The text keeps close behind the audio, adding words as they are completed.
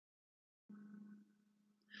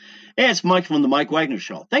Hey, it's Mike from the Mike Wagner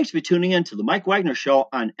Show. Thanks for tuning in to the Mike Wagner Show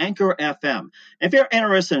on Anchor FM. If you're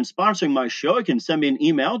interested in sponsoring my show, you can send me an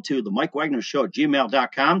email to the Mike Wagner Show at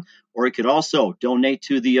gmail.com, or you could also donate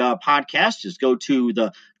to the podcast. Just go to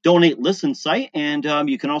the Donate Listen site, and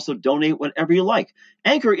you can also donate whatever you like.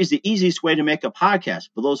 Anchor is the easiest way to make a podcast.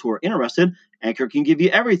 For those who are interested, Anchor can give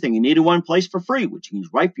you everything you need in one place for free, which you can use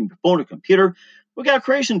right from your phone or computer. We've got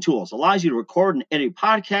creation tools, allows you to record and edit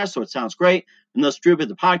podcasts so it sounds great, and they'll distribute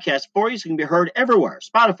the podcast for you so it can be heard everywhere.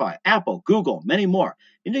 Spotify, Apple, Google, many more.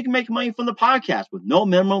 And you can make money from the podcast with no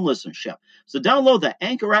minimum listenership. So download the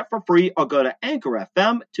Anchor app for free or go to Anchor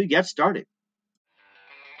FM to get started.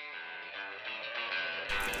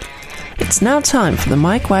 It's now time for the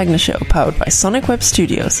Mike Wagner Show, powered by Sonic Web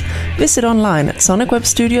Studios. Visit online at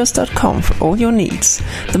sonicwebstudios.com for all your needs.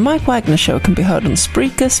 The Mike Wagner Show can be heard on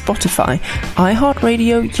Spreaker, Spotify,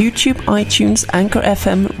 iHeartRadio, YouTube, iTunes, Anchor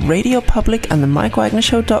FM, Radio Public, and the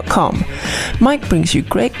MikeWagnerShow.com. Mike brings you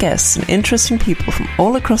great guests and interesting people from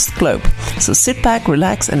all across the globe. So sit back,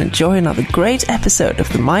 relax, and enjoy another great episode of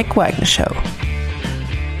the Mike Wagner Show.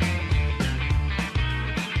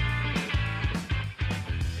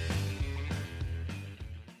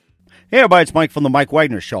 Hey everybody, it's Mike from the Mike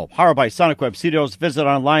Wagner Show, powered by Sonic Web Studios. Visit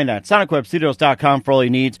online at sonicwebstudios.com for all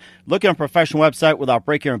your needs. Look at a professional website without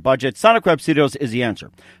breaking your budget. Sonic Web Studios is the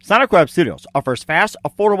answer. Sonic Web Studios offers fast,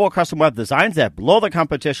 affordable custom web designs that blow the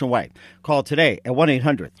competition away. Call today at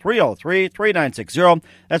 1-800-303-3960.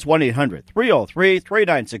 That's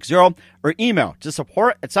 1-800-303-3960. Or email to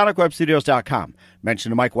support@sonicwebstudios.com. Mention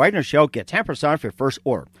the Mike Wagner Show. Get 10% off your first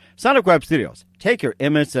order. Sonic Web Studios. Take your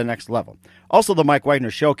image to the next level. Also, the Mike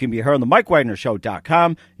Wagner Show can be heard on the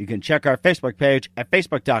MikeWagnerShow.com. You can check our Facebook page at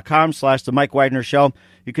Facebook.com/The Mike Wagner Show.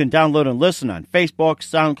 You can download and listen on Facebook,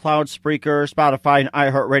 SoundCloud, Spreaker, Spotify, and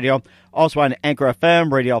iHeartRadio. Also on Anchor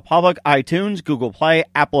FM, Radio Public, iTunes, Google Play,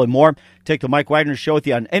 Apple, and more. Take the Mike Wagner Show with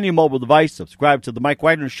you on any mobile device. Subscribe to the Mike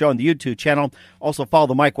Wagner Show on the YouTube channel. Also follow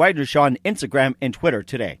the Mike Wagner Show on Instagram and Twitter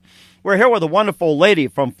today. We're here with a wonderful lady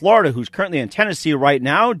from Florida who's currently in Tennessee right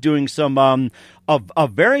now doing some a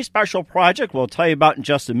very special project we'll tell you about in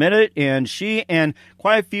just a minute. And she and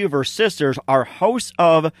quite a few of her sisters are hosts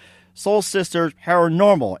of Soul Sisters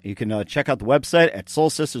Paranormal. You can check out the website at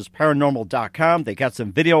soulsistersparanormal.com. They got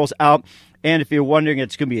some videos out. And if you're wondering,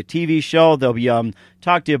 it's going to be a TV show. They'll be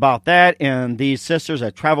talking to you about that. And these sisters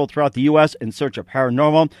have traveled throughout the U.S. in search of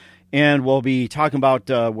paranormal. And we'll be talking about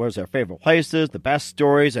where's their favorite places, the best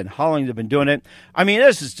stories, and how long they've been doing it. I mean,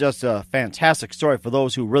 this is just a fantastic story for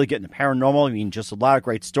those who really get into paranormal. I mean, just a lot of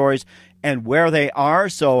great stories and where they are.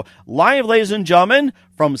 So, live, ladies and gentlemen,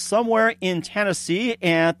 from somewhere in Tennessee.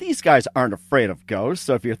 And these guys aren't afraid of ghosts.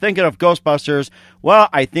 So, if you're thinking of Ghostbusters, well,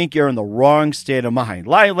 I think you're in the wrong state of mind.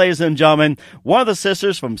 Live, ladies and gentlemen, one of the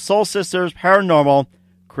sisters from Soul Sisters Paranormal,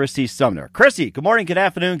 Kristy Sumner. Kristy, good morning, good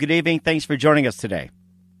afternoon, good evening. Thanks for joining us today.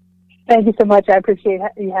 Thank you so much. I appreciate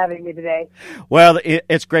you having me today. Well,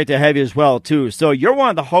 it's great to have you as well, too. So you're one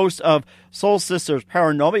of the hosts of Soul Sisters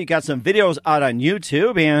Paranormal. You got some videos out on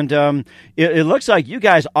YouTube, and it looks like you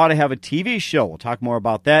guys ought to have a TV show. We'll talk more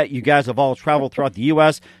about that. You guys have all traveled throughout the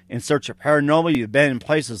U.S. in search of paranormal. You've been in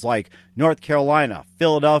places like North Carolina,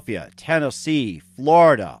 Philadelphia, Tennessee,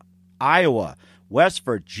 Florida, Iowa, West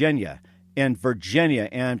Virginia, and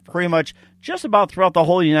pretty much just about throughout the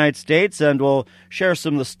whole United States, and we'll share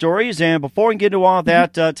some of the stories. And before we get into all of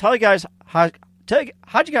that, tell you guys, how'd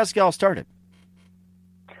you guys get all started?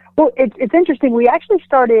 Well, it's interesting. We actually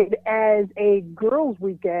started as a girls'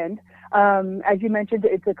 weekend. As you mentioned,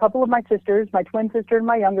 it's a couple of my sisters, my twin sister and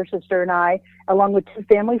my younger sister and I, along with two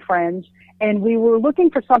family friends. And we were looking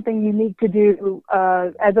for something unique to do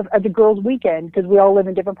as a girls' weekend because we all live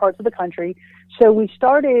in different parts of the country. So we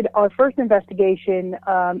started our first investigation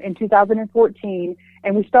in 2014,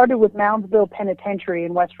 and we started with Moundsville Penitentiary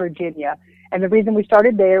in West Virginia. And the reason we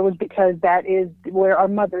started there was because that is where our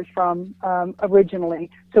mother's from originally.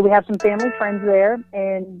 So we have some family friends there,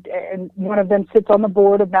 and one of them sits on the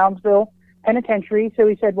board of Moundsville Penitentiary. So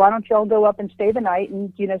we said, why don't y'all go up and stay the night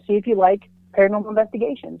and, see if you like paranormal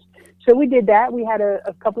investigations. So we did that. We had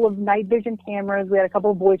a couple of night vision cameras. We had a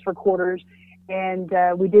couple of voice recorders, and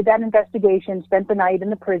we did that investigation, spent the night in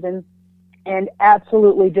the prison, and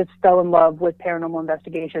absolutely just fell in love with paranormal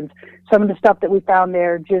investigations. Some of the stuff that we found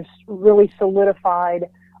there just really solidified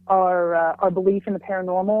our belief in the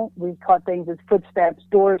paranormal. We caught things as footsteps,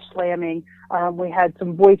 doors slamming. We had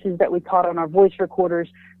some voices that we caught on our voice recorders.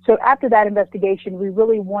 So after that investigation, we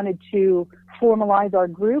really wanted to formalize our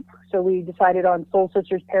group. So we decided on Soul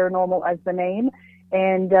Sisters Paranormal as the name.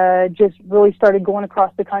 and just really started going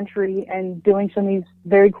across the country and doing some of these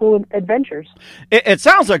very cool adventures. It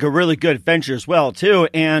sounds like a really good adventure as well, too.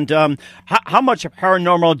 And how much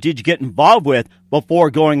paranormal did you get involved with before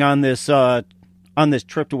going on this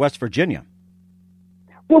trip to West Virginia?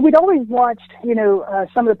 Well, we'd always watched,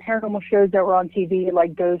 some of the paranormal shows that were on TV,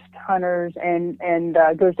 like Ghost Hunters and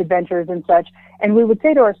Ghost Adventures and such. And we would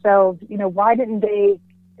say to ourselves, why didn't they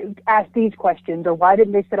ask these questions, or why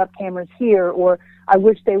didn't they set up cameras here, or I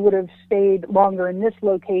wish they would have stayed longer in this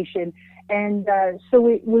location. And so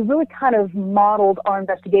we really kind of modeled our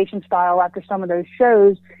investigation style after some of those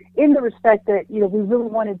shows, in the respect that, we really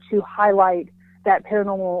wanted to highlight that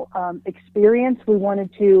paranormal experience. We wanted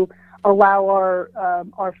to allow our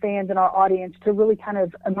fans and our audience to really kind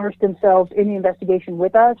of immerse themselves in the investigation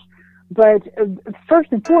with us. But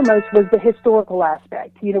first and foremost was the historical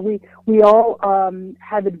aspect. We all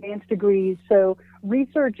have advanced degrees, so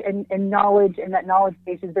research and knowledge, and that knowledge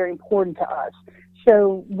base is very important to us.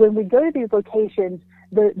 So when we go to these locations,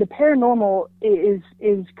 the paranormal is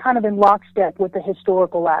kind of in lockstep with the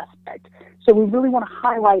historical aspect. So we really want to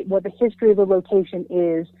highlight what the history of the location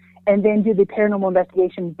is, and then do the paranormal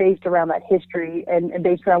investigation based around that history and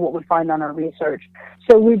based around what we find on our research.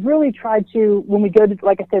 So we've really tried to, when we go to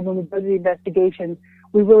the investigations,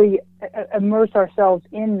 we really immerse ourselves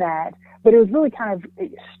in that. But it was really kind of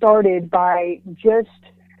started by just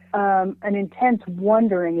an intense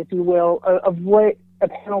wondering, if you will, of what a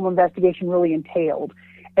paranormal investigation really entailed.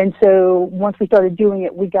 And so once we started doing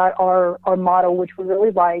it, we got our motto, which we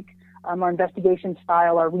really like, our investigation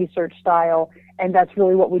style, our research style, and that's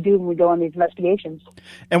really what we do when we go on these investigations.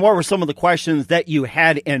 And what were some of the questions that you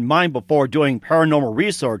had in mind before doing paranormal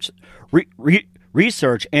research?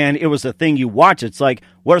 Research, and it was a thing you watch. It's like,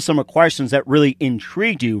 what are some of the questions that really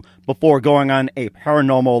intrigued you before going on a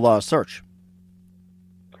paranormal search?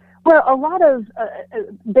 Well, a lot of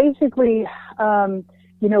basically, why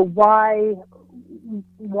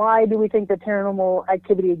do we think that paranormal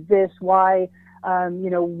activity exists? Why are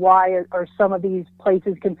some of these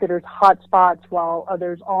places considered hot spots while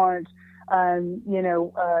others aren't?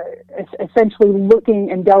 Essentially looking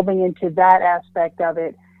and delving into that aspect of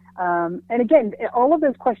it. And again, all of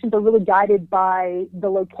those questions are really guided by the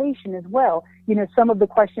location as well. Some of the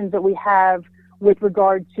questions that we have with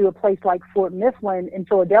regard to a place like Fort Mifflin in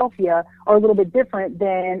Philadelphia are a little bit different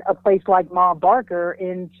than a place like Ma Barker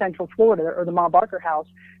in Central Florida, or the Ma Barker House.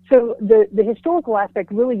 So the historical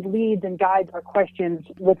aspect really leads and guides our questions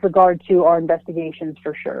with regard to our investigations,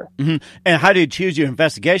 for sure. Mm-hmm. And how do you choose your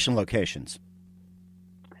investigation locations?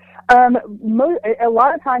 A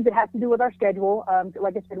lot of times it has to do with our schedule.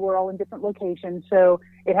 Like I said, we're all in different locations, so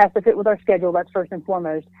it has to fit with our schedule. That's first and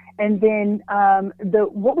foremost. And then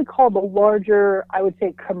what we call the larger, I would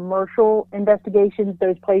say, commercial investigations,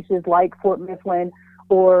 those places like Fort Mifflin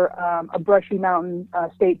or a Brushy Mountain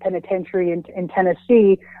State Penitentiary in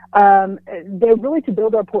Tennessee, they're really to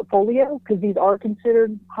build our portfolio, because these are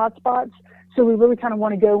considered hotspots. So we really kind of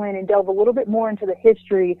want to go in and delve a little bit more into the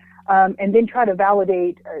history, and then try to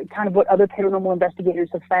validate kind of what other paranormal investigators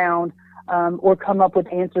have found, or come up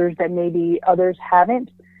with answers that maybe others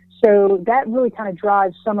haven't. So that really kind of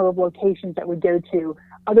drives some of the locations that we go to.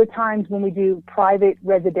 Other times when we do private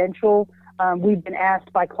residential, we've been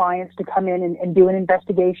asked by clients to come in and do an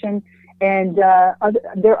investigation. And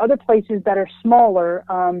there are other places that are smaller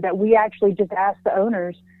that we actually just ask the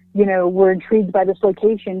owners, we're intrigued by this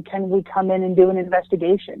location. Can we come in and do an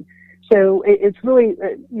investigation? So it's really,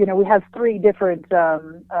 we have three different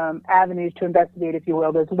avenues to investigate, if you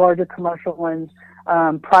will. There's larger commercial ones,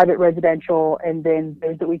 private residential, and then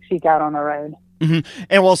those that we seek out on our own. Mm-hmm.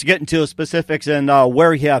 And we'll also get into the specifics and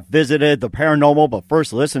where you have visited the paranormal. But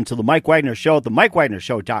first, listen to The Mike Wagner Show at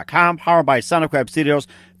themikewagnershow.com, powered by Sonic Web Studios.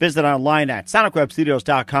 Visit online at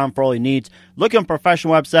sonicwebstudios.com for all your needs. Look at a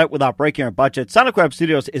professional website without breaking your budget. Sonic Web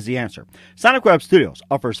Studios is the answer. Sonic Web Studios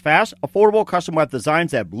offers fast, affordable custom web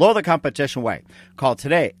designs that blow the competition away. Call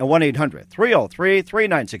today at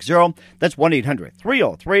 1-800-303-3960. That's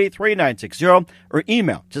 1-800-303-3960. Or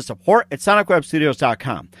email to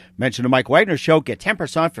support@sonicwebstudios.com. Mention The Mike Wagner Show. Get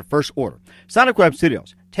 10% off your first order. Sonic Web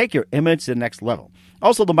Studios. Take your image to the next level.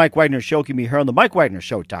 Also, The Mike Wagner Show can be heard on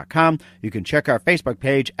themikewagnershow.com. You can check our Facebook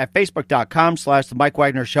page at facebook.com/The Mike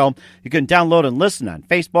Wagner Show. You can download and listen on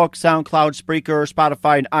Facebook, SoundCloud, Spreaker,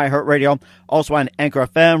 Spotify, and iHeartRadio. Also on Anchor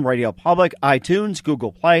FM, Radio Public, iTunes,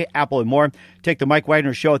 Google Play, Apple, and more. Take The Mike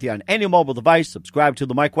Wagner Show with you on any mobile device. Subscribe to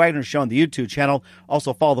The Mike Wagner Show on the YouTube channel.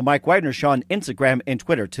 Also follow The Mike Wagner Show on Instagram and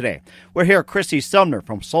Twitter today. We're here, Kristy Sumner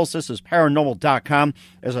from SoulSistersParanormal.com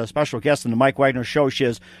as a special guest on The Mike Wagner Show. She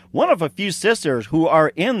is one of a few sisters who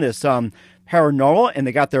are in this Paranormal, and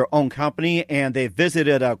they got their own company, and they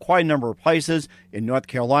visited quite a number of places in North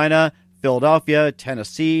Carolina, Philadelphia,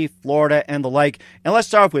 Tennessee, Florida, and the like. And let's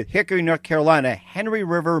start off with Hickory, North Carolina, Henry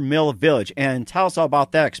River Mill Village, and tell us all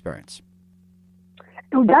about that experience.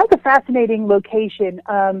 That's a fascinating location.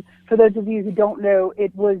 For those of you who don't know,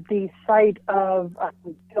 it was the site of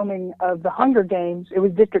filming of the Hunger Games. It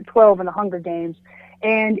was District 12 in the Hunger Games,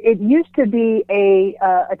 and it used to be a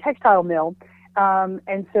textile mill.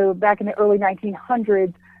 And so back in the early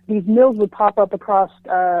 1900s, these mills would pop up across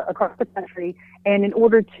the country, and in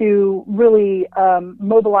order to really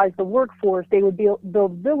mobilize the workforce, they would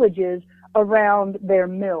build villages around their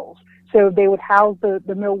mills. So they would house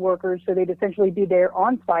the mill workers, so they'd essentially be there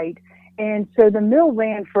on site. And so the mill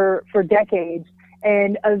ran for decades,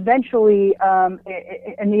 and eventually,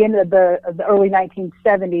 in the end of the early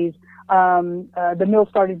 1970s, the mill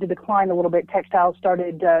started to decline a little bit. Textiles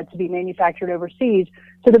started to be manufactured overseas,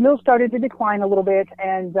 so the mill started to decline a little bit.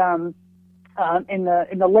 And in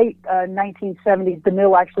the late 1970s, the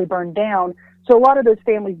mill actually burned down. So a lot of those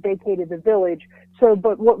families vacated the village.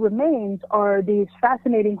 But what remains are these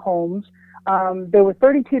fascinating homes. There were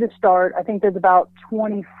 32 to start. I think there's about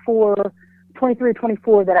 23 or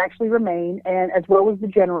 24 that actually remain, and as well as the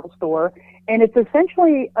general store. And it's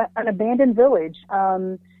essentially an abandoned village.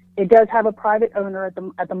 It does have a private owner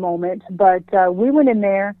at the moment, but we went in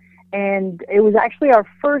there, and it was actually our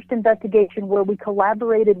first investigation where we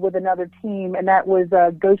collaborated with another team, and that was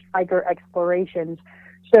Ghost Hiker Explorations.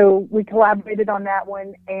 So we collaborated on that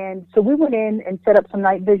one, and so we went in and set up some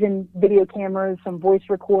night vision video cameras, some voice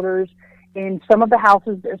recorders in some of the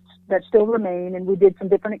houses that still remain, and we did some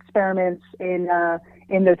different experiments in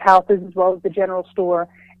those houses as well as the general store.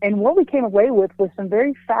 And what we came away with was some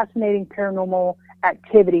very fascinating paranormal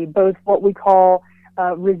activity, both what we call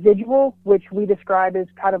residual, which we describe as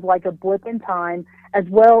kind of like a blip in time, as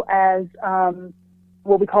well as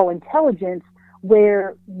what we call intelligence,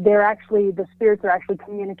 where the spirits are actually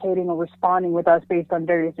communicating or responding with us based on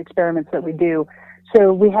various experiments that we do.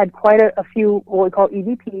 So we had quite a few what we call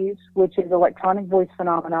EVPs, which is electronic voice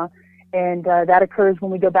phenomena, and that occurs when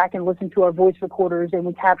we go back and listen to our voice recorders and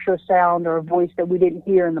we capture a sound or a voice that we didn't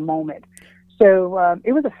hear in the moment. So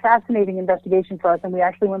it was a fascinating investigation for us, and we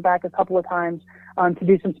actually went back a couple of times to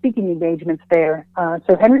do some speaking engagements there.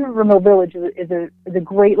 So Henry River Mill Village is a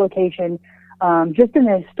great location, just in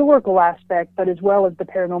the historical aspect, but as well as the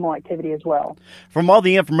paranormal activity as well. From all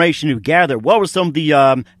the information you gathered, what was some of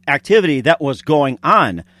the activity that was going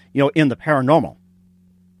on, in the paranormal?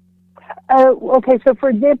 Okay, so for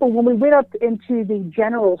example, when we went up into the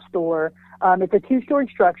general store, it's a two-story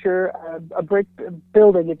structure, a brick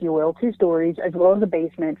building, if you will, 2 stories, as well as a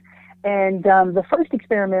basement. And the first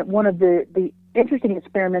experiment, one of the interesting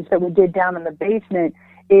experiments that we did down in the basement,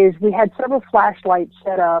 is we had several flashlights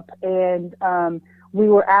set up, and we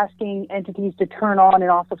were asking entities to turn on and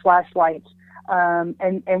off the flashlights.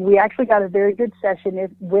 And we actually got a very good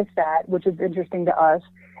session with that, which is interesting to us.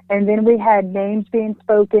 And then we had names being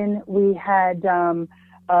spoken. We had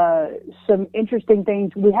some interesting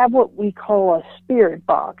things. We have what we call a spirit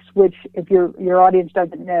box, which, if your audience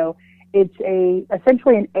doesn't know, it's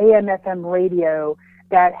essentially an AM/FM radio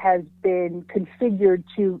that has been configured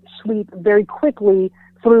to sweep very quickly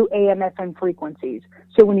through AM/FM frequencies.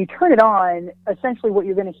 So when you turn it on, essentially what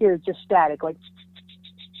you're going to hear is just static, like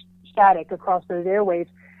static across those airwaves.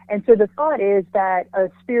 And so the thought is that a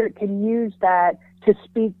spirit can use that to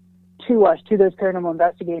speak to us, to those paranormal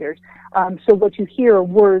investigators. So what you hear are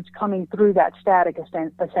words coming through that static,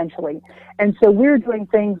 essentially. And so we're doing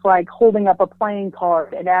things like holding up a playing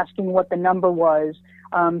card and asking what the number was.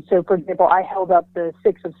 So, for example, I held up the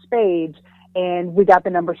 6 of spades, and we got the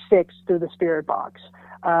number 6 through the spirit box.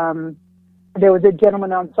 There was a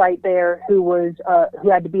gentleman on site there who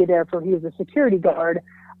had to be there he was a security guard,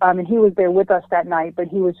 and he was there with us that night, but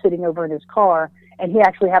he was sitting over in his car, and he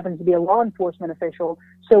actually happens to be a law enforcement official.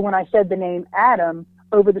 So when I said the name Adam,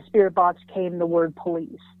 over the spirit box came the word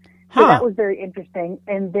police. So that was very interesting.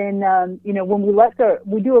 And then, when we left,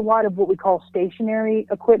 we do a lot of what we call stationary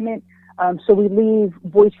equipment. So we leave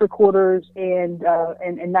voice recorders and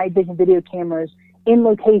night vision video cameras in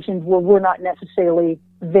locations where we're not necessarily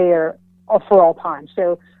there for all time.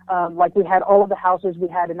 So, like we had all of the houses, we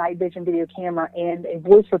had a night vision video camera and a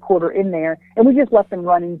voice recorder in there, and we just left them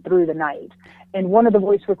running through the night. And one of the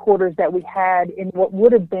voice recorders that we had in what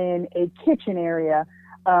would have been a kitchen area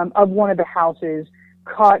of one of the houses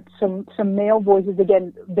caught some male voices.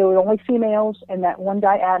 Again, there were only females and that one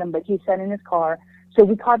guy, Adam, but he sat in his car. So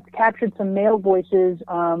we captured some male voices,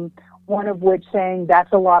 one of which saying,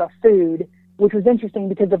 "That's a lot of food," which was interesting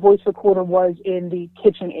because the voice recorder was in the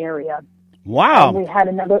kitchen area. Wow. And we had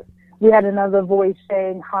We had another voice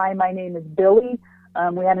saying, "Hi, my name is Billy."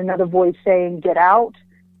 We had another voice saying, "Get out."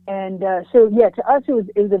 And so, yeah, to us, it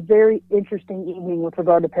was a very interesting evening with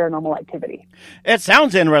regard to paranormal activity. It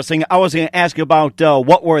sounds interesting. I was going to ask you about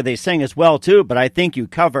what were they saying as well, too, but I think you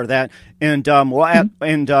covered that. And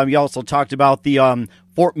you also talked about the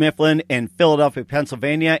Fort Mifflin in Philadelphia,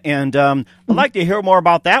 Pennsylvania. And I'd like to hear more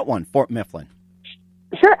about that one, Fort Mifflin.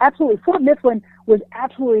 Sure, absolutely. Fort Mifflin was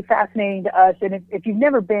absolutely fascinating to us. And if you've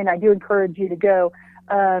never been, I do encourage you to go.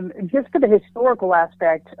 Just for the historical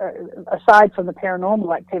aspect, aside from the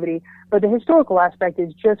paranormal activity, but the historical aspect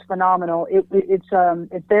is just phenomenal. It's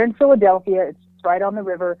there in Philadelphia. It's right on the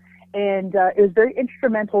river, and it was very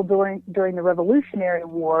instrumental during the Revolutionary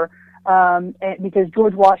War, and because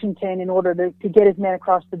George Washington, in order to get his men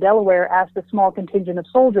across the Delaware, asked a small contingent of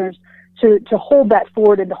soldiers to hold that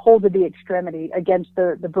fort and to hold to the extremity against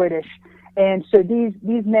the British. And so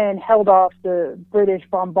these men held off the British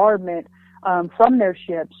bombardment from their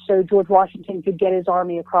ships, so George Washington could get his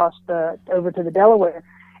army across over to the Delaware.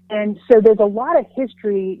 And so there's a lot of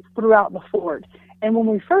history throughout the fort. And when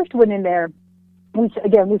we first went in there, we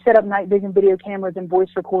set up night vision video cameras and voice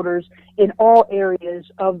recorders in all areas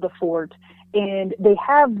of the fort. And they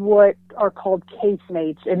have what are called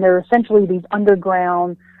casemates, and they're essentially these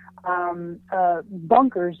underground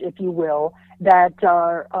bunkers, if you will, that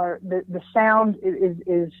are the sound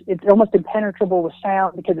is it's almost impenetrable with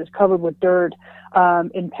sound because it's covered with dirt,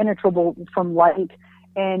 impenetrable from light.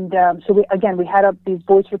 And so we had up these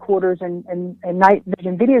voice recorders and night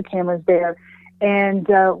vision video cameras there, and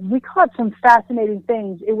we caught some fascinating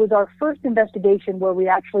things. It was our first investigation where we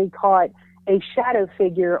actually caught a shadow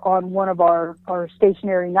figure on one of our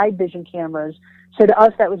stationary night vision cameras. So to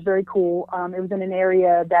us, that was very cool. It was in an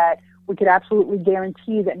area that we could absolutely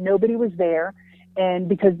guarantee that nobody was there. And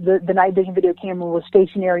because the night vision video camera was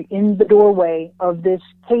stationary in the doorway of this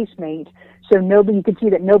casemate, so you could see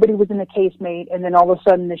that nobody was in the casemate, and then all of a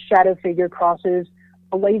sudden the shadow figure crosses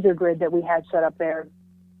a laser grid that we had set up there.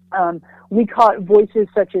 We caught voices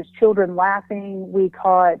such as children laughing. We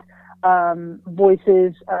caught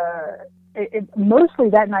voices, mostly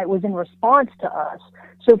that night was in response to us.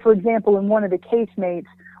 So, for example, in one of the casemates,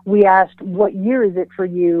 we asked, "What year is it for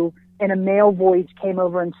you?" And a male voice came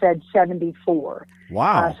over and said 74.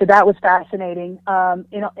 Wow. So that was fascinating.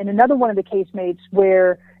 In another one of the casemates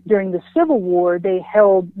where during the Civil War they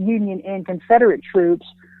held Union and Confederate troops,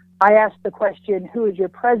 I asked the question, "Who is your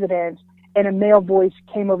president?" And a male voice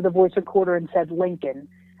came over the voice recorder and said Lincoln,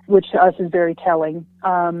 which to us is very telling.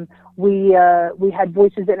 We had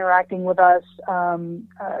voices interacting with us.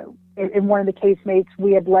 In one of the casemates,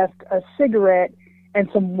 we had left a cigarette and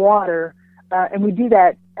some water, and we do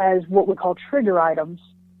that as what we call trigger items.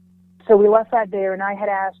 So we left that there, and I had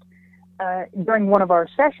asked during one of our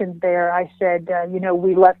sessions there, I said,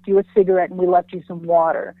 we left you a cigarette and we left you some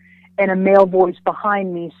water. And a male voice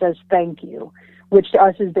behind me says, "Thank you," which to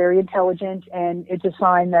us is very intelligent, and it's a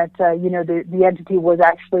sign that, the entity was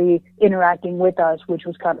actually interacting with us, which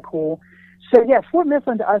was kind of cool. So, yeah, Fort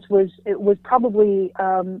Mifflin to us was probably,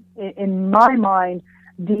 in my mind,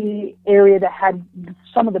 the area that had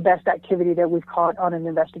some of the best activity that we've caught on an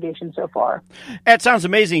investigation so far. That sounds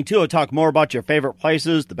amazing, too. I'll talk more about your favorite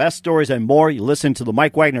places, the best stories, and more. You listen to The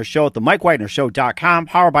Mike Wagner Show at themikewagnershow.com,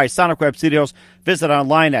 powered by Sonic Web Studios. Visit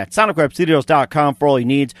online at sonicwebstudios.com for all your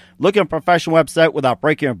needs. Look at a professional website without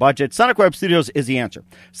breaking your budget. Sonic Web Studios is the answer.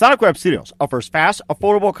 Sonic Web Studios offers fast,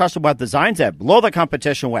 affordable custom web designs at below the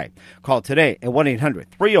competition way. Call today at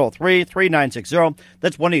 1-800-303-3960.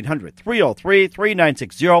 That's 1-800-303-3960.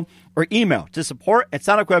 Or email to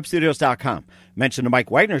support@sonicwebstudios.com. Mention the Mike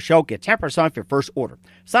Wagner Show. Get 10% off your first order.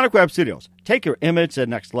 Sonic Web Studios. Take your image to the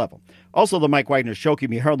next level. Also, the Mike Wagner Show can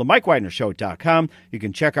be heard on themikewagnershow.com. You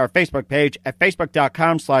can check our Facebook page at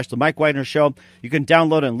facebook.com/The Mike Wagner Show. You can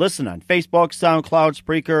download and listen on Facebook, SoundCloud,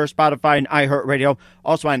 Spreaker, Spotify, and iHeartRadio.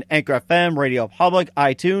 Also on Anchor FM, Radio Public,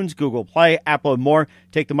 iTunes, Google Play, Apple, and more.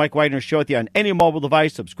 Take the Mike Wagner Show with you on any mobile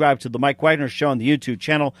device. Subscribe to the Mike Wagner Show on the YouTube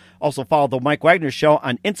channel. Also follow the Mike Wagner Show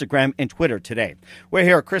on Instagram and Twitter today. We're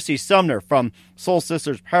here with Kristy Sumner from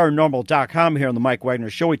SoulSistersParanormal.com here on the Mike Wagner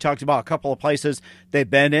Show. We talked about a couple of places they've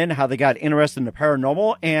been in, how they got interested in the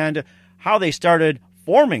paranormal, and how they started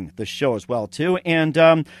forming the show as well, too. And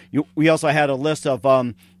we also had a list of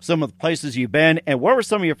some of the places you've been. And what were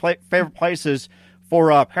some of your favorite places for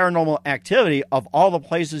paranormal activity of all the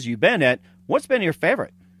places you've been at? What's been your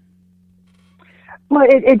favorite? Well,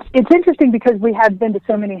 it's interesting because we have been to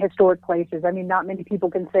so many historic places. I mean, not many people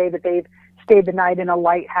can say that they've stayed the night in a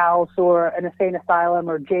lighthouse or an insane asylum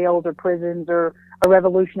or jails or prisons or a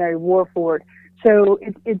Revolutionary War fort. So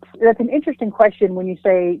that's an interesting question when you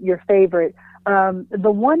say your favorite.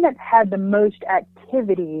 The one that had the most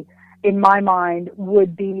activity in my mind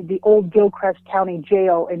would be the old Gilchrist County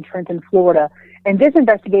Jail in Trenton, Florida. And this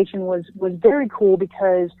investigation was very cool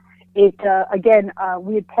because it,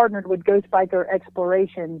 we had partnered with Ghost Biker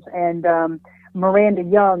Explorations, and Miranda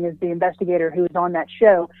Young is the investigator who was on that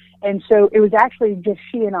show. And so it was actually just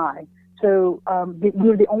she and I. So we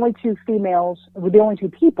were the only two females, we're the only two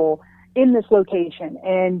people in this location.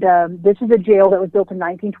 And this is a jail that was built in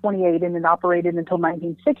 1928 and then operated until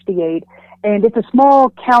 1968. And it's a small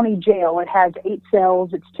county jail. It has 8 cells.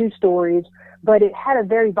 It's 2 stories, but it had a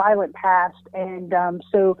very violent past. And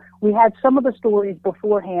so we had some of the stories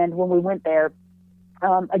beforehand when we went there.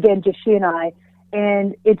 Again, just she and I.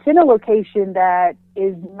 And it's in a location that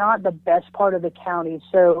is not the best part of the county.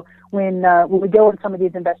 So when we go on some of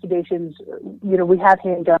these investigations, you know, we have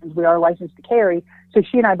handguns. We are licensed to carry. So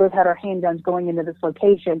she and I both had our handguns going into this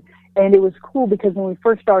location. And it was cool because when we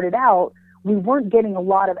first started out, we weren't getting a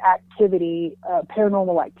lot of activity,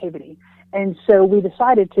 paranormal activity. And so we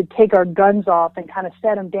decided to take our guns off and kind of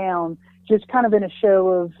set them down, just kind of in a show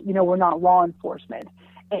of, you know, we're not law enforcement.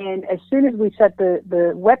 And as soon as we set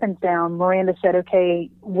the weapons down, Miranda said, okay,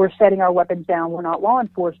 we're setting our weapons down. We're not law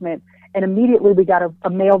enforcement. And immediately we got a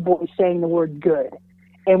male voice saying the word good.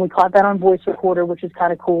 And we caught that on voice recorder, which is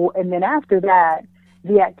kind of cool. And then after that,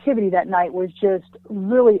 the activity that night was just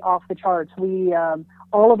really off the charts. We,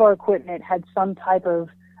 all of our equipment had some type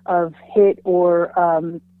of hit or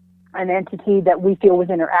an entity that we feel was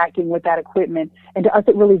interacting with that equipment. And to us,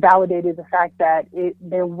 it really validated the fact that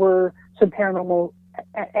there were some paranormal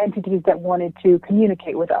entities that wanted to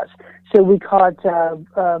communicate with us. So we caught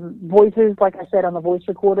voices, like I said, on the voice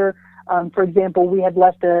recorder. For example, we had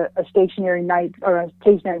left a stationary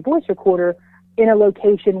voice recorder in a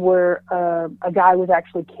location where a guy was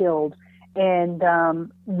actually killed. And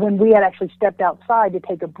when we had actually stepped outside to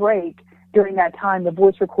take a break, during that time, the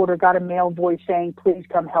voice recorder got a male voice saying, please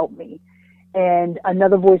come help me. And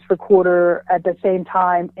another voice recorder at the same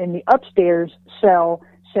time in the upstairs cell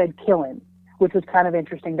said, kill him, which was kind of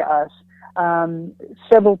interesting to us.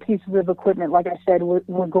 Several pieces of equipment, like I said,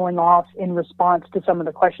 were going off in response to some of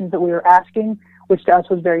the questions that we were asking, which to us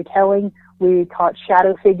was very telling. We caught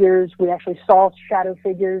shadow figures. We actually saw shadow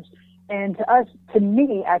figures. And to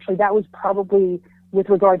me, actually, that was probably, with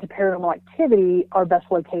regard to paranormal activity, our best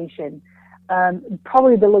location.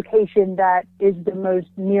 Probably the location that is the most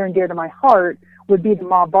near and dear to my heart would be the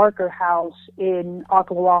Ma Barker house in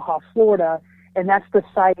Ocklawaha, Florida. And that's the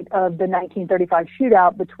site of the 1935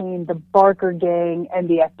 shootout between the Barker gang and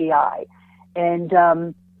the FBI. And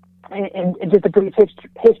just a brief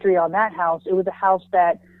history on that house, it was a house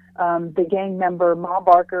that the gang member Ma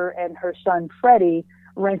Barker and her son Freddie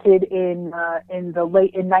rented in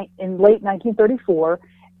late 1934,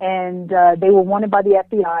 and they were wanted by the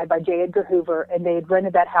FBI, by J. Edgar Hoover, and they had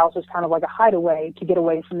rented that house as kind of like a hideaway to get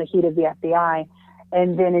away from the heat of the FBI.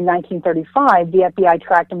 And then in 1935, the FBI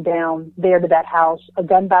tracked them down there to that house. A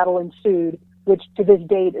gun battle ensued, which to this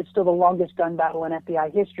date is still the longest gun battle in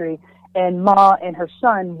FBI history. And Ma and her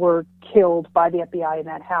son were killed by the FBI in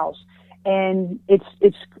that house. And it's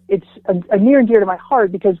a near and dear to my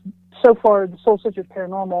heart because so far the Soul Sisters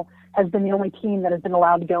Paranormal has been the only team that has been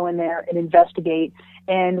allowed to go in there and investigate.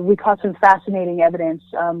 And we caught some fascinating evidence.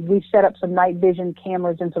 We set up some night vision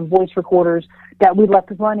cameras and some voice recorders that we left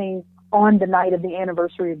running on the night of the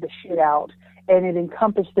anniversary of the shootout, and it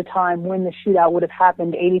encompassed the time when the shootout would have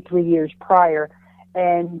happened 83 years prior.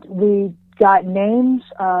 And we got names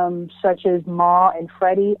such as Ma and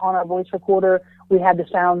Freddie on our voice recorder. We had the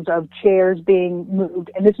sounds of chairs being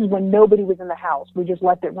moved, and this is when nobody was in the house. We just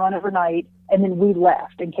let it run overnight, and then we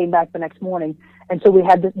left and came back the next morning. And so we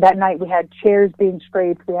had that night we had chairs being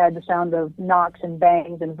scraped. We had the sound of knocks and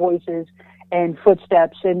bangs and voices and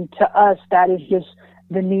footsteps. And to us, that is just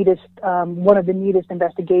the neatest, one of the neatest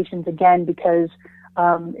investigations, again, because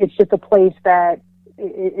it's just a place that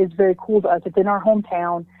is very cool to us. It's in our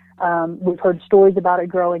hometown. We've heard stories about it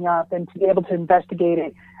growing up, and to be able to investigate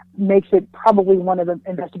it makes it probably one of the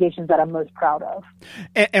investigations that I'm most proud of.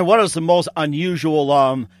 And what is the most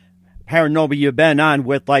unusual paranormal you've been on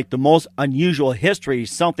with, like the most unusual history,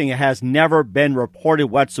 something that has never been reported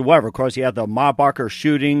whatsoever? Of course, you had the Ma Barker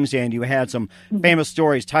shootings, and you had some famous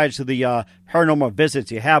stories tied to the paranormal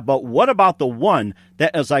visits you have. But what about the one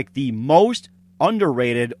that is like the most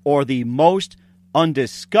underrated or the most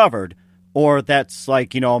undiscovered, or that's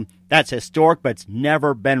like, you know, that's historic but it's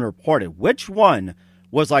never been reported? Which one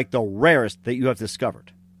was like the rarest that you have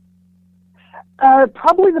discovered?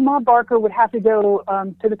 Probably the Ma Barker would have to go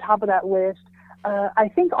to the top of that list. I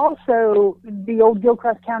think also the old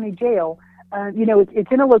Gilchrist County Jail.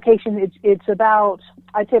 it's in a location. It's about,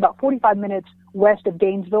 I'd say, about 45 minutes west of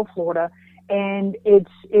Gainesville, Florida, and it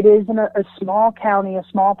is in a small county, a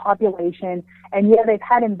small population. And yeah, they've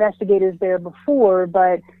had investigators there before,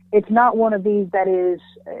 but it's not one of these that is,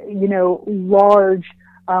 large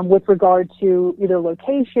with regard to either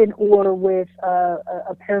location or with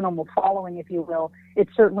a paranormal following, if you will.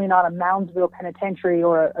 It's certainly not a Moundsville Penitentiary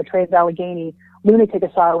or a Trans-Allegheny lunatic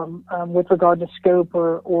asylum with regard to scope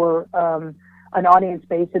or an audience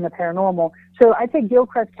base in the paranormal. So I think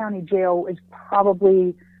Gilchrist County Jail is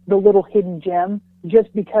probably the little hidden gem,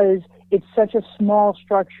 just because it's such a small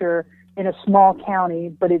structure in a small county,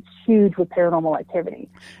 but it's huge with paranormal activity.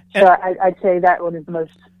 So I'd say that one is the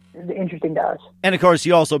most interesting to us. And, of course,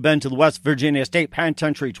 you also been to the West Virginia State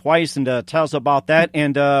Penitentiary twice, and tell us about that,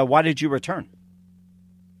 and why did you return?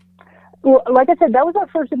 Well, like I said, that was our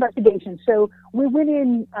first investigation. So we went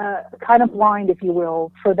in kind of blind, if you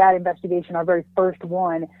will, for that investigation, our very first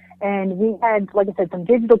one. And we had, like I said, some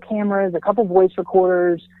digital cameras, a couple voice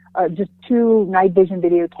recorders, just 2 night vision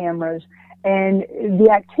video cameras. And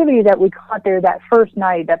the activity that we caught there that first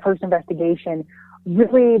night, that first investigation,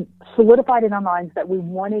 really solidified in our minds that we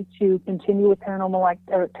wanted to continue with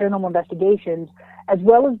paranormal investigations, as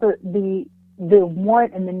well as the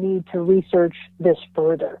want and the need to research this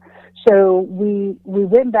further. So we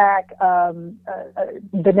went back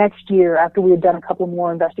the next year after we had done a couple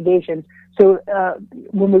more investigations. So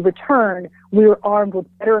when we returned, we were armed with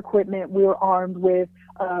better equipment. We were armed with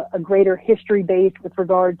a greater history base with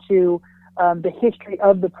regard to the history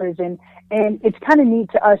of the prison. And it's kind of neat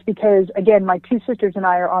to us because, again, my 2 sisters and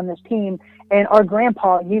I are on this team, and our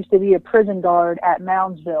grandpa used to be a prison guard at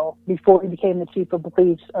Moundsville before he became the chief of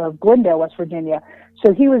police of Glendale, West Virginia.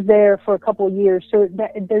 So he was there for a couple of years. So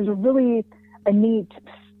there's a neat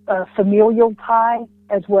familial tie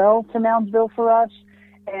as well to Moundsville for us.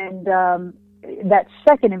 And that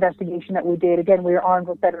second investigation that we did, again, we were armed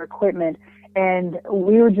with better equipment, and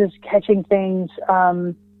we were just catching things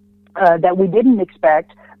that we didn't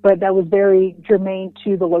expect, but that was very germane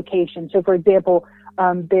to the location. So, for example,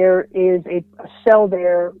 there is a cell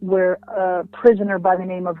there where a prisoner by the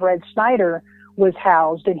name of Red Snyder was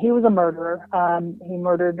housed, and he was a murderer. He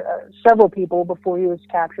murdered several people before he was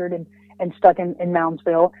captured and stuck in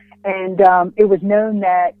Moundsville. And it was known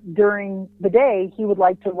that during the day he would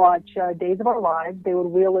like to watch Days of Our Lives. They would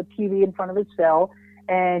wheel a TV in front of his cell,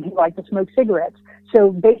 and he liked to smoke cigarettes. So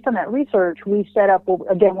based on that research, we set up,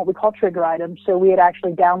 what we call trigger items. So we had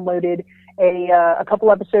actually downloaded a couple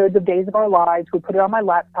episodes of Days of Our Lives. We put it on my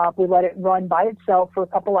laptop. We let it run by itself for a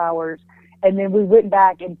couple hours. And then we went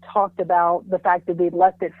back and talked about the fact that we'd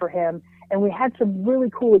left it for him. And we had some really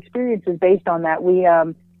cool experiences based on that. We,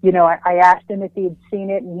 I asked him if he had seen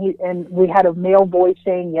it, and we had a male voice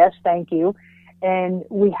saying, yes, thank you. And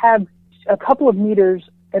we have a couple of meters,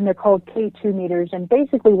 and they're called K2 meters. And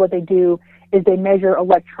basically what they do is they measure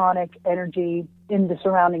electronic energy in the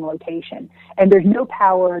surrounding location. And there's no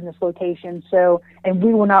power in this location, and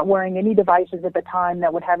we were not wearing any devices at the time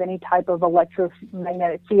that would have any type of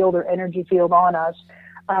electromagnetic field or energy field on us.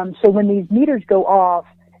 So when these meters go off,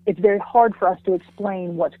 it's very hard for us to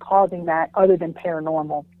explain what's causing that other than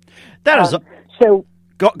paranormal. That is...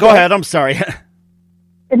 Go ahead, I'm sorry.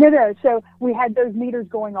 No. So we had those meters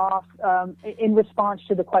going off in response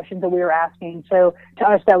to the questions that we were asking. So to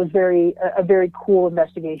us, that was a very cool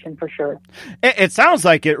investigation for sure. It sounds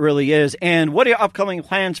like it really is. And what are your upcoming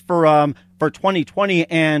plans for 2020?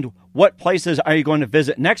 And what places are you going to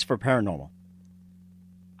visit next for paranormal?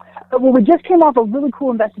 Well, we just came off a really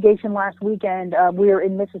cool investigation last weekend. We were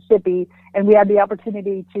in Mississippi, and we had the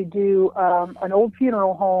opportunity to do an old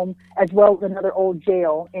funeral home as well as another old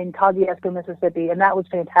jail in Kosciuszko, Mississippi, and that was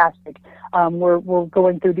fantastic. We're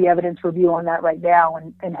going through the evidence review on that right now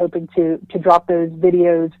and hoping to drop those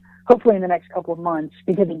videos hopefully in the next couple of months,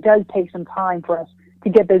 because it does take some time for us to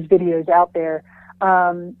get those videos out there.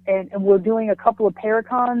 And we're doing a couple of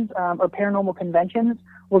Paracons or paranormal conventions.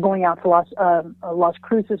 We're going out to Las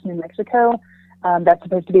Cruces, New Mexico. That's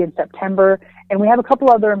supposed to be in September. And we have a couple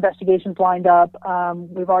other investigations lined up.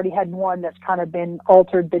 We've already had one that's kind of been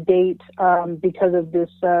altered the date because of this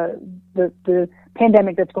the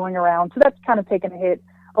pandemic that's going around. So that's kind of taken a hit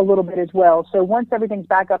a little bit as well. So once everything's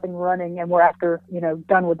back up and running and we're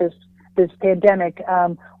done with this pandemic,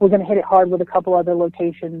 we're going to hit it hard with a couple other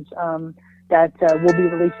locations that we'll be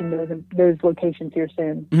releasing those locations here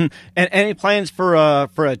soon. Mm-hmm. And any plans for a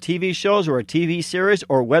TV shows or a TV series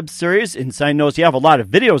or web series? And I know you have a lot of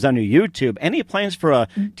videos on your YouTube. Any plans for a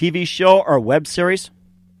TV show or web series?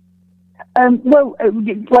 Well,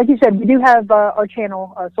 like you said, we do have our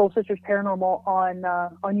channel, Soul Sisters Paranormal,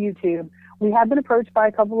 on YouTube. We have been approached by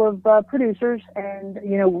a couple of producers, and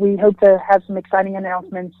we hope to have some exciting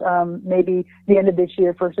announcements. Maybe the end of this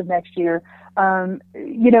year, first of next year.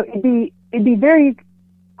 It'd be very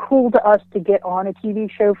cool to us to get on a TV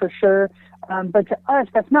show for sure. But to us,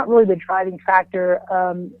 that's not really the driving factor.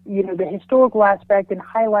 The historical aspect and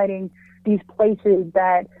highlighting these places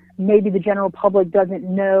that maybe the general public doesn't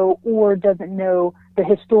know or doesn't know the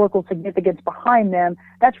historical significance behind them.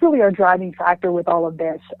 That's really our driving factor with all of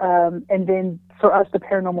this. And then for us, the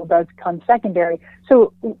paranormal does come secondary.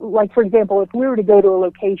 So, like, for example, if we were to go to a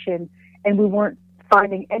location and we weren't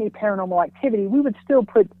finding any paranormal activity, we would still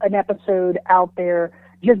put an episode out there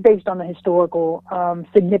just based on the historical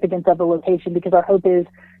significance of the location, because our hope is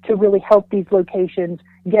to really help these locations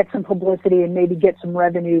get some publicity and maybe get some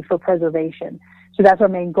revenue for preservation. So that's our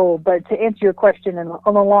main goal. But to answer your question in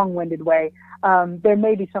a long-winded way, there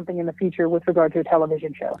may be something in the future with regard to a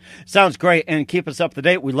television show. Sounds great. And keep us up to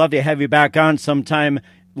date. We'd love to have you back on sometime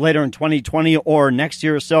later in 2020 or next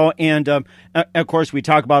year or so. And, of course, we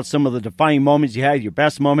talk about some of the defining moments you had, your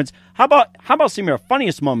best moments. How about some of your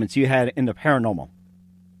funniest moments you had in the paranormal?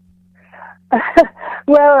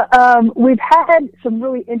 Well, we've had some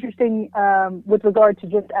really interesting, with regard to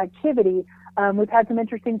just activity. We've had some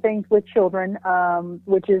interesting things with children,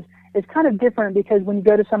 which is kind of different, because when you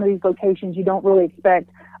go to some of these locations, you don't really expect,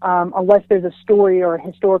 unless there's a story or a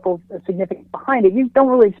historical significance behind it, you don't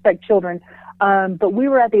really expect children. But we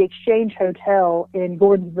were at the Exchange Hotel in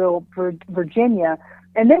Gordonsville, Virginia,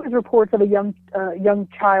 and there was reports of a young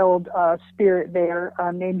child spirit there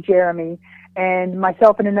named Jeremy. And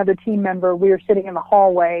myself and another team member, we were sitting in the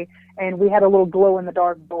hallway, and we had a little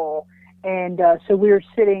glow-in-the-dark bowl. And so we were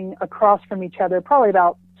sitting across from each other, probably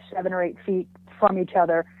about 7 or 8 feet from each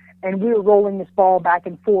other, and we were rolling this ball back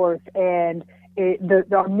and forth, and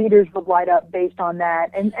our meters would light up based on that.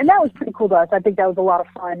 And that was pretty cool to us. I think that was a lot of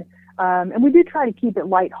fun. And we do try to keep it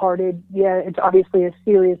lighthearted. Yeah, it's obviously a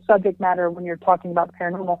serious subject matter when you're talking about the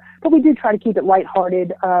paranormal, but we do try to keep it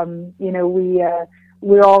lighthearted.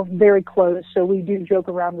 We're all very close, so we do joke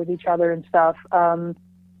around with each other and stuff.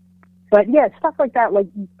 But yeah, stuff like that, like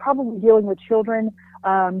probably dealing with children,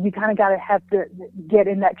 you kind of got to have to get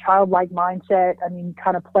in that childlike mindset. I mean,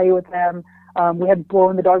 kind of play with them. We have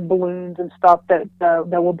glow-in-the-dark balloons and stuff that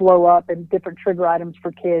will blow up, and different trigger items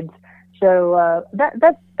for kids. So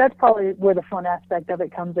that's probably where the fun aspect of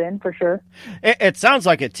it comes in, for sure. It sounds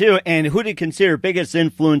like it, too. And who do you consider biggest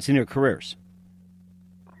influence in your careers?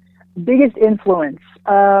 Biggest influence.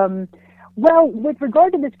 Well, with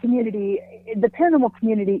regard to this community, the paranormal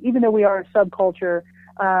community, even though we are a subculture,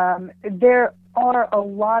 there are a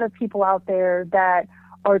lot of people out there that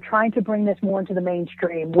are trying to bring this more into the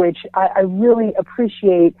mainstream, which I really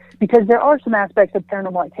appreciate, because there are some aspects of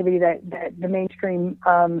paranormal activity that the mainstream,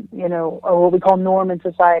 or what we call norm in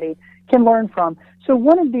society, can learn from. So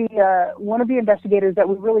one of the investigators that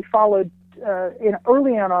we really followed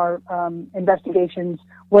early on our investigations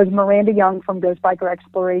was Miranda Young from Ghost Biker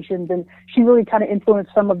Explorations, and she really kind of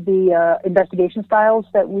influenced some of the investigation styles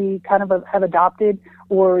that we kind of have adopted,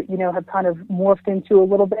 or have kind of morphed into a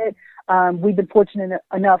little bit. We've been fortunate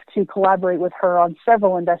enough to collaborate with her on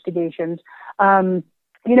several investigations.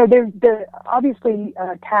 They're obviously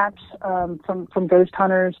taps from ghost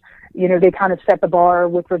hunters. They kind of set the bar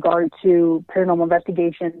with regard to paranormal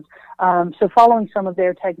investigations. So following some of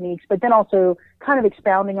their techniques, but then also kind of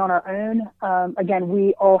expounding on our own. Again,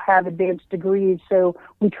 we all have advanced degrees, so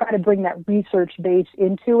we try to bring that research base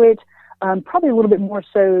into it. Probably a little bit more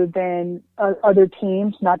so than other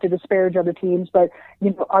teams, not to disparage other teams, but,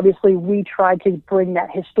 obviously we try to bring that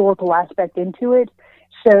historical aspect into it.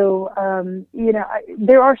 So,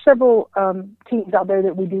 there are several teams out there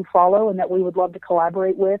that we do follow and that we would love to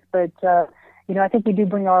collaborate with, but, I think we do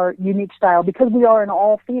bring our unique style, because we are an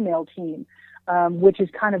all-female team, which is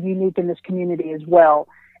kind of unique in this community as well.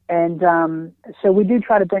 And so we do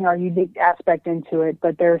try to bring our unique aspect into it,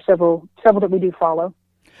 but there are several that we do follow.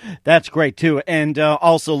 That's great, too. And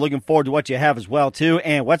also looking forward to what you have as well, too.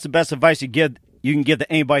 And what's the best advice you can give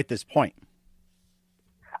to anybody at this point?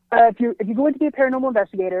 If you're going to be a paranormal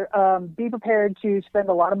investigator, be prepared to spend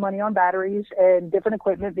a lot of money on batteries and different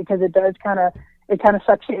equipment, because it does kind of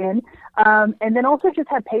sucks you in. And then also just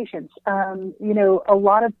have patience.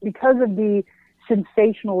 Because of the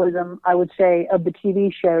sensationalism, I would say, of the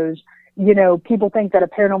TV shows, people think that a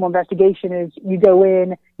paranormal investigation is you go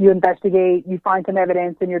in, you investigate, you find some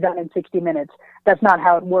evidence, and you're done in 60 minutes. That's not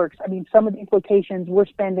how it works. I mean, some of these locations, we're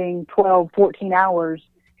spending 12, 14 hours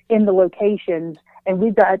in the locations, and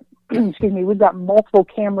we've got, we've got multiple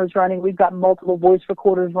cameras running, we've got multiple voice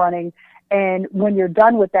recorders running, And when you're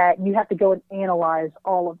done with that, you have to go and analyze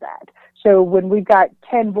all of that. So when we've got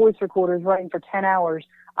 10 voice recorders running for 10 hours,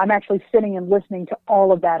 I'm actually sitting and listening to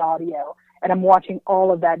all of that audio, and I'm watching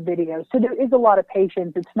all of that video. So there is a lot of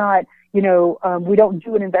patience. It's not, we don't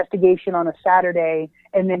do an investigation on a Saturday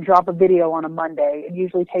and then drop a video on a Monday. It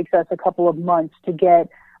usually takes us a couple of months to get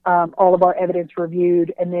all of our evidence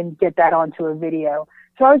reviewed and then get that onto a video.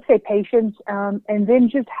 So I would say patience, and then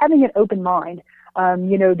just having an open mind.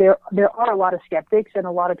 There are a lot of skeptics and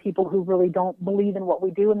a lot of people who really don't believe in what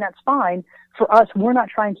we do, and that's fine. For us, we're not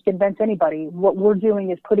trying to convince anybody. What we're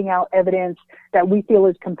doing is putting out evidence that we feel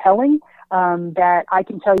is compelling, that I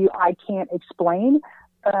can tell you I can't explain,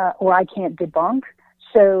 or I can't debunk.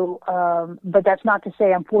 So, but that's not to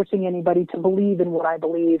say I'm forcing anybody to believe in what I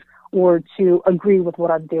believe or to agree with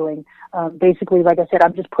what I'm doing. Basically, like I said,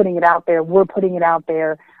 I'm just putting it out there. We're putting it out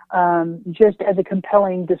there. Just as a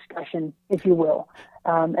compelling discussion, if you will.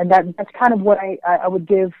 And that's kind of what I would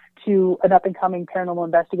give to an up-and-coming paranormal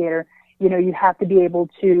investigator. You have to be able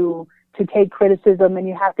to take criticism, and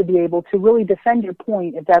you have to be able to really defend your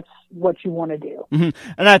point if that's what you want to do. Mm-hmm.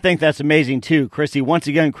 And I think that's amazing, too, Kristy. Once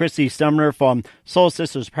again, Kristy Sumner from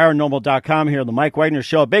SoulSistersParanormal.com here on the Mike Wagner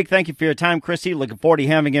Show. A big thank you for your time, Kristy. Looking forward to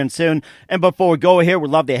having you again soon. And before we go here,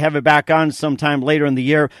 we'd love to have you back on sometime later in the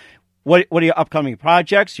year. What are your upcoming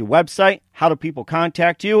projects, your website, how do people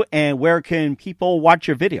contact you, and where can people watch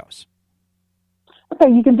your videos? Okay,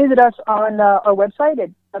 you can visit us on our website at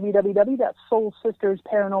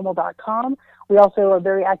www.soulsistersparanormal.com. We also are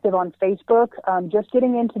very active on Facebook, just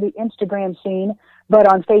getting into the Instagram scene, but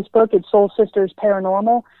on Facebook it's Soul Sisters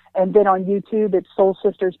Paranormal, and then on YouTube it's Soul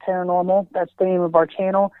Sisters Paranormal. That's the name of our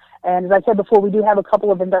channel. And as I said before, we do have a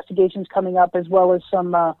couple of investigations coming up, as well as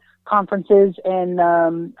some conferences and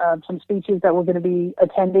some speeches that we're going to be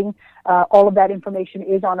attending. All of that information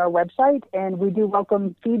is on our website, and we do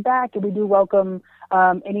welcome feedback, and we do welcome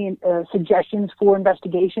any suggestions for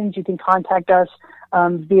investigations. You can contact us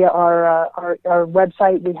via our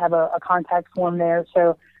website. We have a contact form there,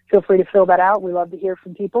 so feel free to fill that out. We love to hear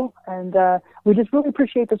from people, and we just really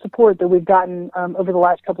appreciate the support that we've gotten over the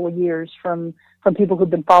last couple of years from people who've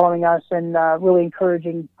been following us and really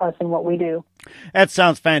encouraging us in what we do. That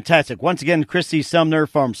sounds fantastic. Once again, Kristy Sumner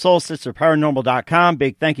from SoulSisterParanormal.com.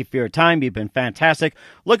 Big thank you for your time. You've been fantastic.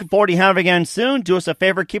 Looking forward to having you again soon. Do us a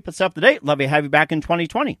favor, keep us up to date. Love to have you back in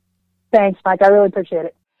 2020. Thanks, Mike. I really appreciate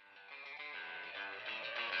it.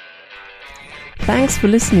 Thanks for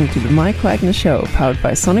listening to the Mike Wagner Show, powered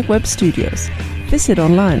by Sonic Web Studios. Visit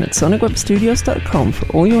online at sonicwebstudios.com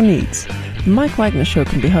for all your needs. The Mike Wagner Show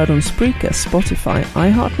can be heard on Spreaker, Spotify,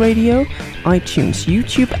 iHeartRadio, iTunes,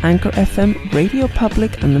 YouTube, Anchor FM, Radio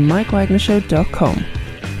Public, and themikewagnershow.com.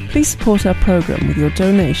 Please support our program with your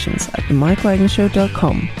donations at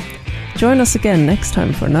themikewagnershow.com. Join us again next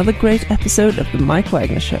time for another great episode of The Mike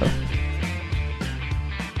Wagner Show.